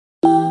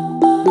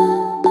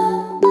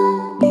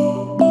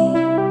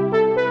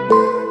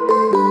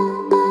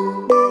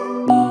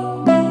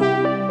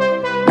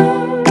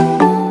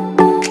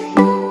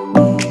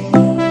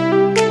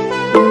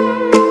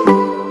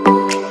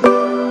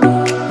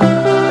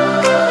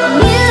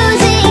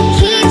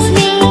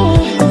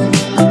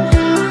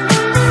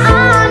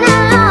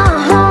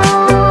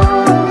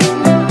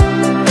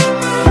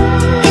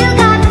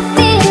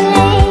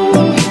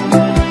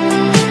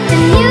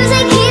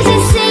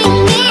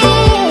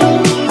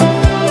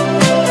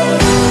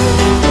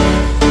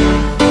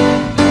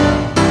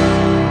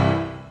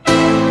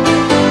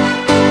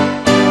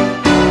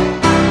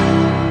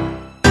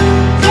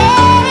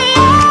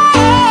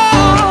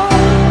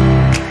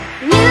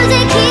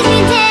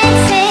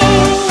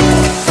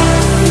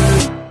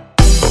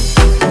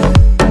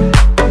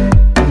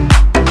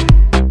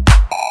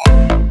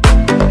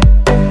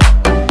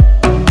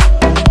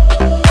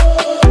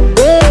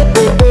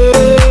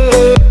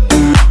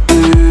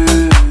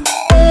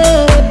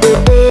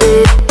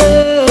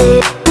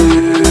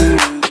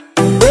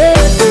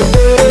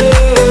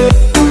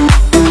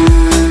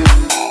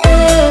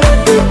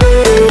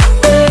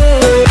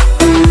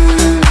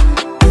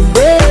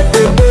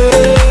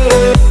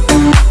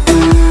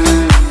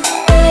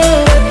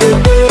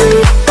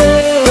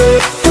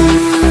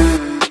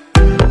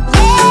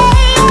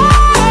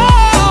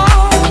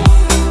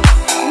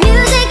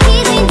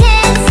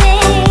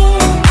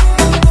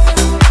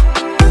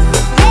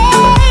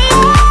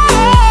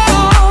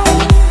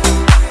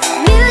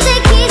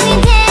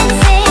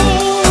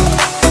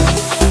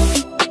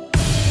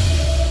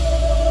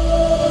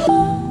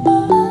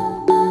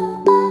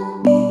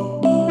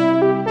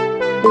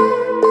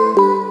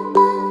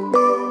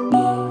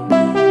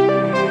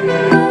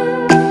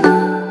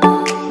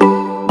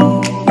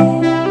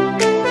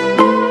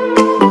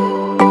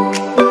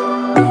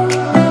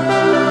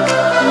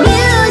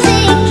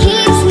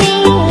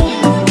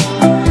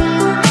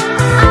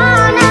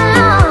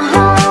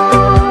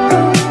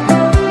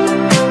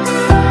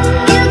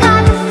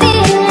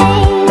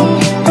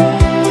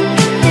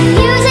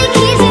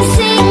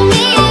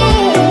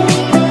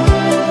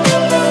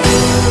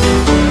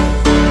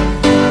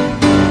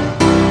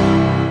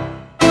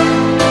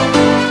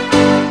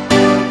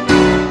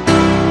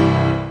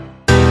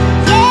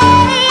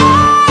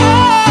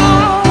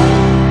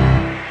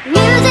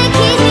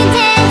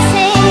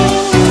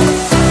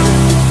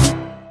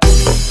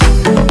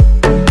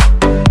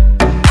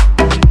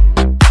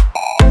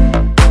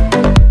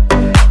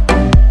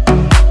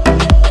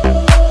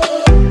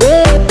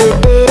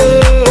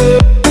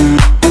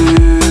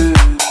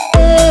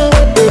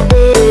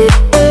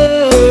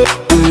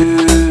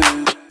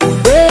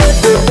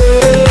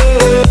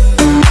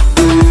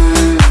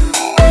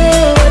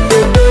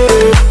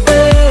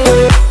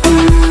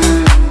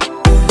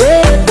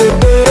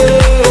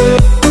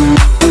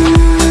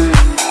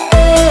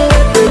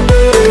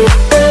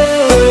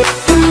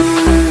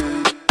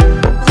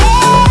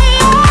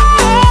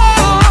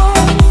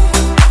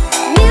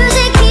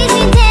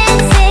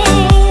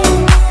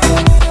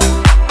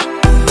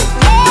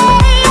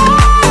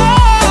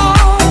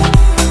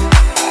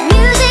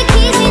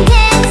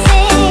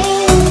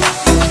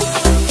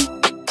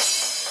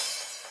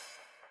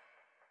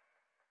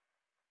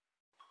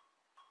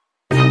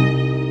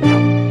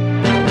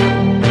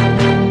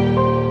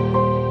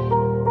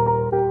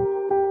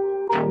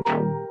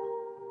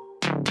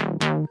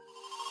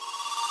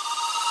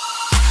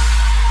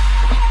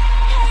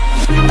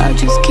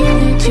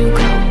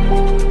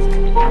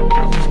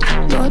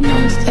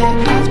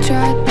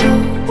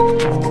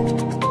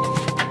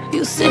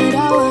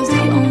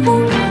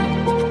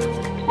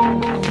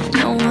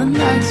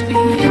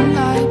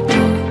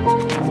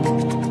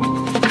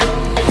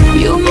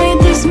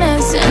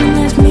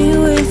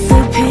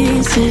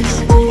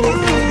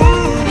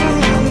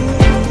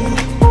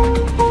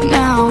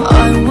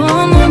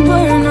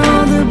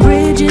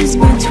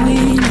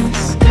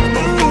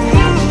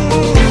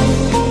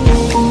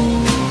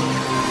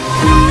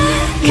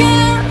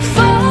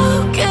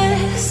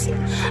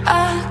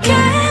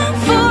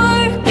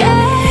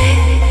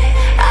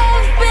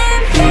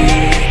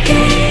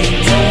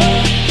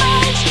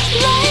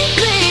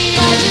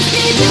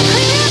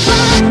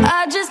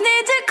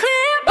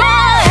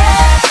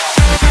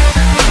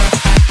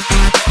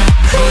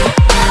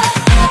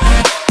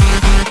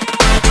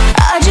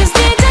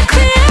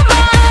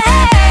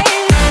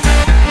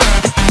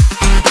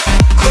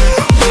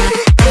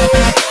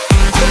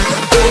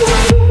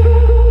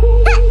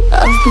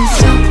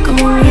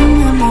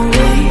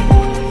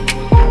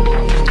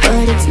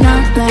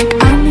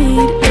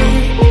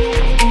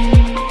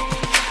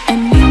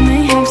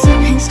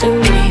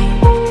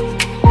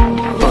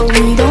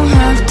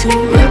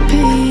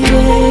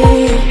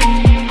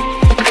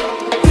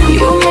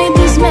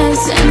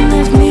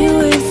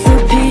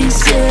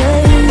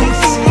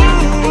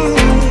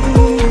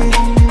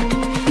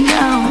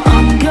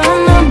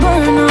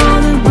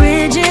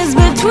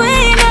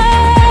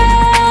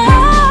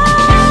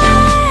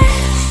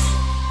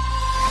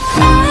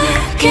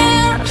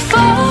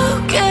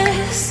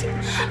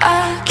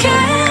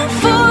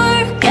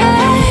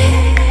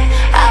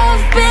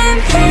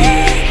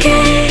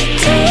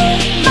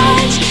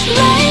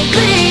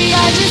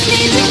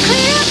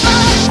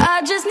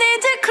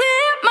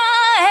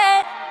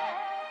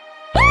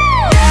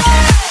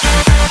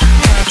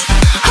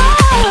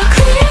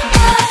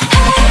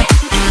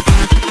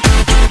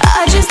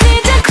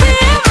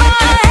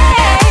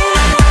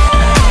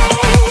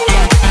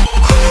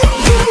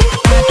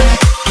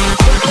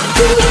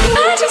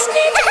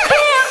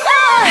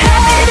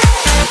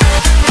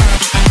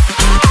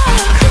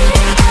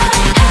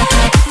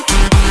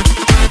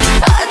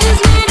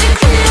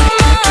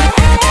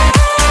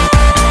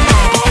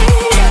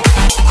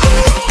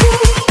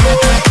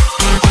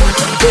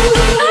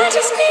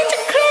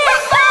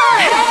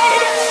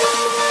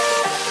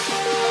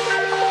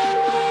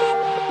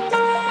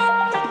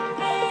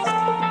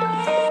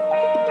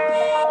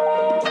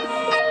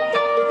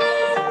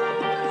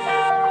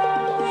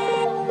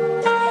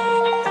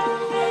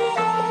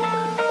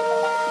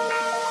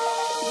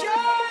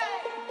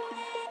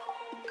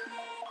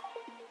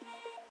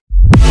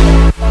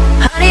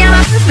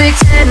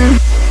perfect 10?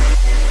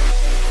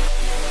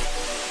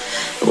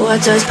 What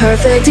does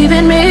perfect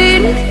even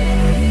mean?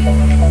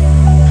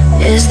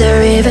 Is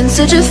there even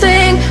such a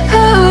thing?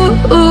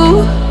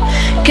 Oh,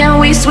 can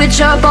we switch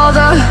up all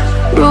the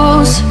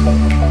rules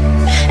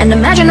and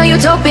imagine a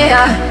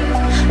utopia?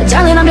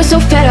 Darling, I'm just so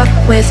fed up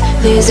with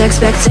these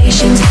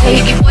expectations. They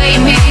keep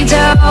weighing me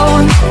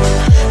down.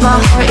 My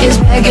heart is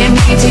begging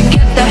me to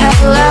get the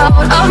hell out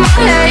of my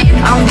head.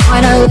 I'm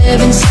gonna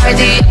live inside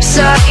the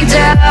upside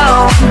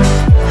down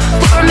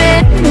for a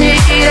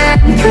minute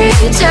and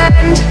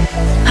pretend.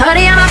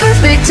 Honey, I'm a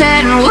perfect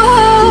 10.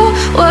 Whoa,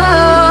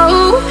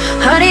 whoa.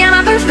 Honey, I'm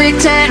a perfect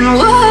 10.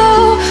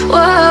 Whoa,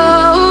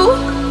 whoa.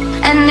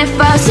 And if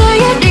I say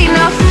it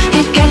enough,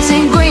 it gets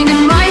ingrained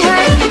in my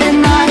head,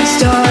 and I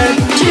start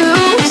to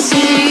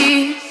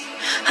see.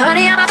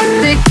 Honey, I'm a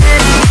perfect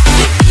 10.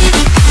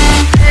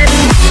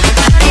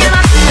 Honey, I'm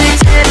a perfect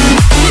 10.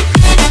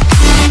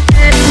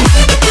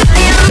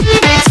 Honey, I'm a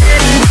perfect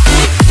 10.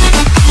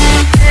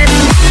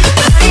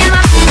 Honey, I'm a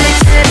perfect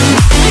 10.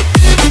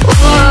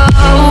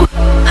 Whoa.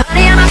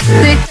 Honey, I'm a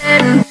perfect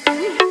 10.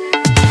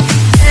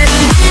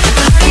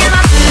 Honey, I'm a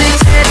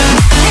perfect 10.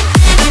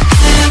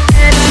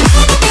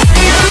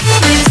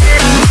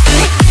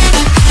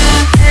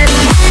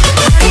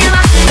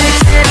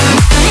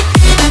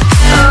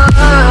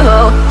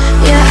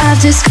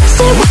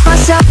 Disgusted with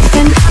myself,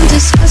 and I'm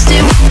disgusted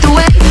with the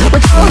way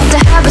we're told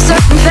to have a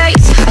certain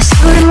face. I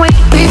stood and wait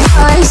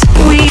because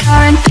we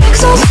aren't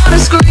pixels on a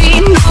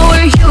screen. No,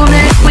 we're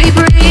human, we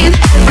breathe.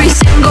 Every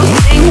single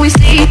thing we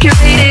see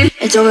curated.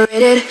 It's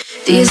overrated.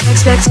 These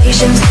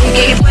expectations, they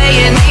keep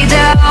weighing me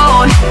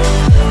down.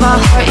 My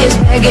heart is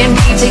begging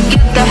me to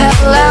get the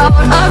hell out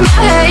of my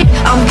head.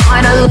 I'm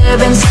trying to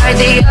live inside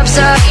the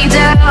upside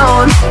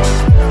down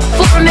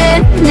for a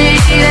minute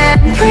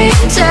and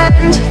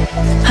pretend.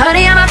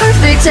 Honey, I'm a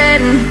perfect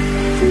 10.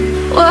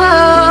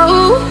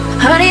 Whoa.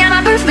 Honey, I'm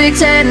a perfect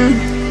 10.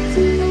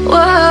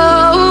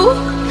 Whoa.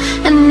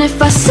 And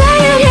if I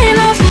say it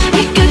enough,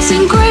 it gets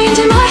ingrained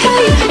in my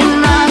head,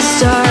 and I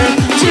start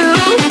to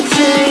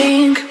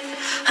think.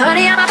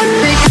 Honey, I'm a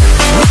perfect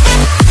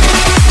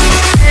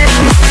 10.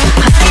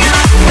 Honey, I'm a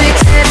perfect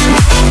 10.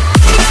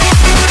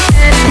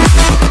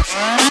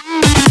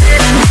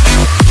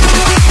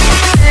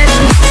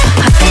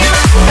 Honey, I'm a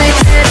perfect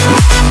 10.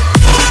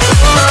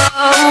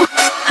 Whoa.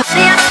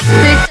 Honey, I'm a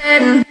perfect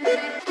 10.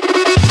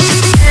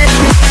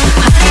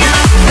 Honey, I'm a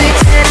perfect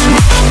 10.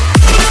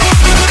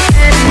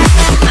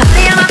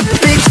 Honey, I'm a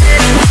perfect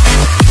 10.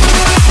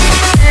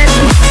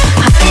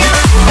 Honey, I'm a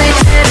perfect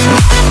 10.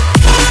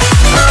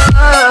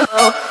 Oh.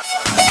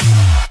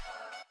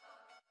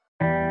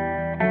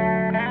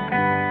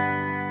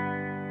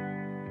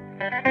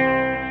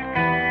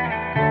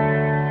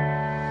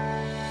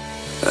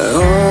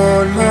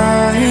 On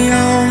my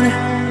own,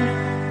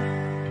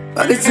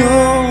 but I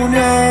don't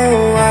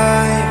know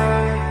why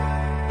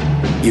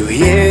you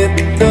hit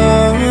the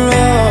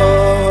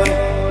road,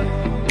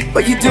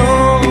 but you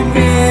don't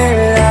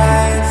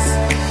realize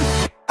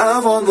I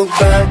won't look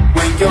back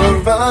when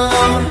you're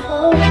around.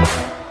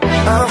 I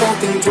won't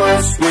think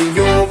twice when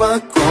you're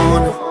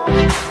gone.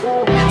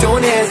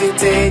 Don't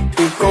hesitate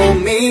to call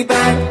me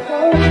back,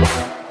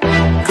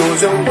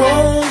 'cause I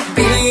won't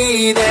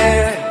be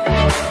there.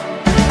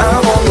 I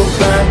won't look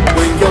back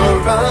when you're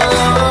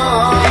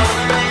around.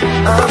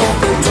 I won't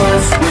think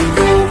twice when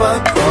you're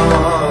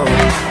gone.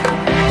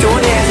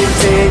 Don't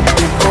hesitate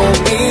to call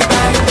me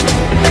back,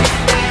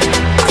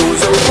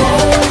 'cause I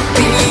won't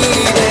be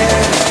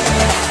there.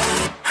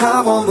 I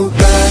won't look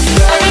back.